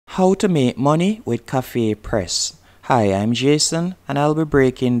How to make money with CAFEPRESS. Hi, I'm Jason and I'll be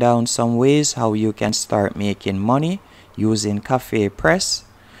breaking down some ways how you can start making money using CAFEPRESS.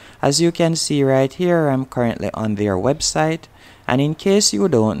 As you can see right here, I'm currently on their website, and in case you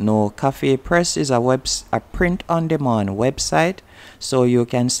don't know, CAFEPRESS is a print-on-demand website, so you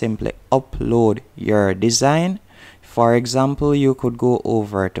can simply upload your design. For example, you could go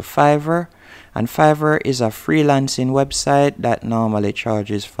over to Fiverr, and Fiverr is a freelancing website that normally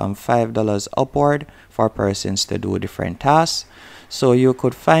charges from $5 upward for persons to do different tasks. So you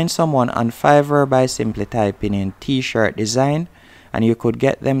could find someone on Fiverr by simply typing in t-shirt design, and you could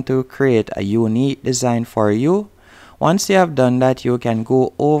get them to create a unique design for you. Once you have done that, you can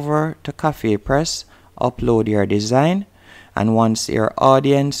go over to CAFEPRESS, upload your design, and once your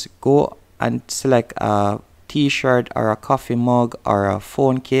audience go and select a t-shirt or a coffee mug or a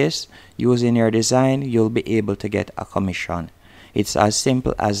phone case using your design, you'll be able to get a commission. It's as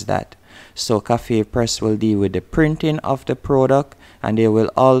simple as that. So CAFEPRESS will deal with the printing of the product, and they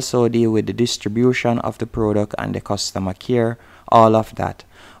will also deal with the distribution of the product and the customer care, all of that.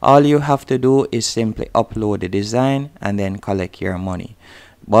 All you have to do is simply upload the design and then collect your money.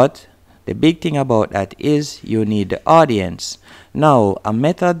 But the big thing about that is you need the audience. Now, a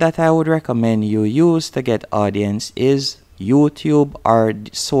method that I would recommend you use to get audience is YouTube or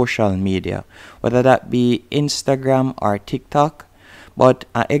social media, whether that be Instagram or TikTok. But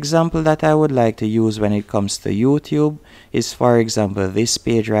an example that I would like to use when it comes to YouTube is, for example, this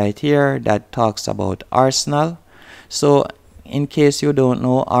page right here that talks about Arsenal. So in case you don't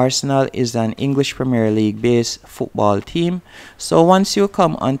know, Arsenal is an English Premier League based football team. So once you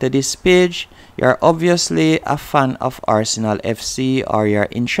come onto this page, you're obviously a fan of Arsenal FC, or you're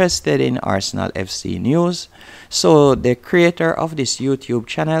interested in Arsenal FC news. So the creator of this YouTube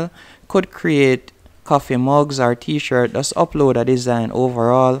channel could create coffee mugs or t-shirt, just upload a design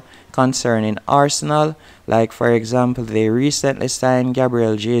overall concerning Arsenal. Like for example, they recently signed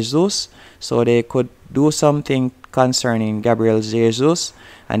Gabriel Jesus, so they could do something concerning Gabriel Jesus,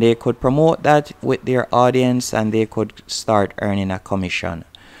 and they could promote that with their audience, and they could start earning a commission.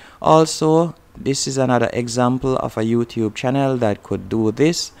 Also, this is another example of a YouTube channel that could do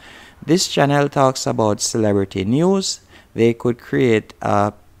this. This channel talks about celebrity news. They could create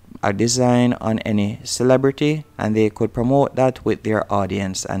a design on any celebrity, and they could promote that with their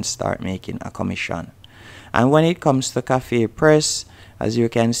audience and start making a commission. And when it comes to CAFEPRESS, as you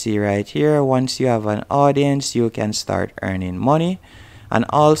can see right here, once you have an audience, you can start earning money. And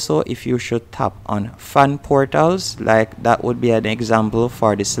also, if you should tap on fan portals, like that would be an example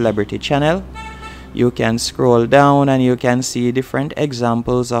for the celebrity channel, you can scroll down and you can see different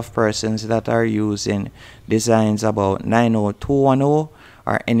examples of persons that are using designs about 90210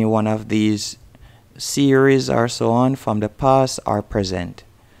 or any one of these series or so on from the past or present.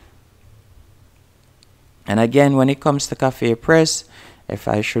 And again, when it comes to CAFEPRESS, if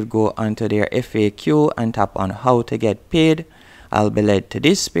I should go onto their FAQ and tap on how to get paid, I'll be led to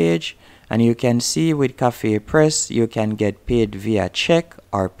this page, and you can see with CAFEPRESS you can get paid via check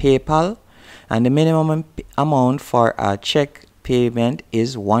or PayPal, and the minimum amount for a check payment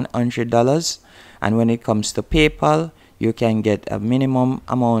is $100, and when it comes to PayPal, you can get a minimum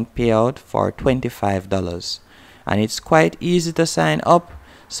amount payout for $25, and it's quite easy to sign up.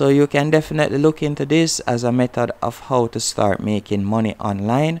 So you can definitely look into this as a method of how to start making money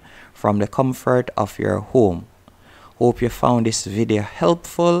online from the comfort of your home. Hope you found this video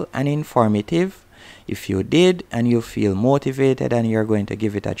helpful and informative. If you did and you feel motivated and you're going to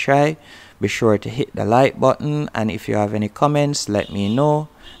give it a try, be sure to hit the like button, and if you have any comments, let me know,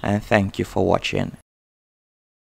 and thank you for watching.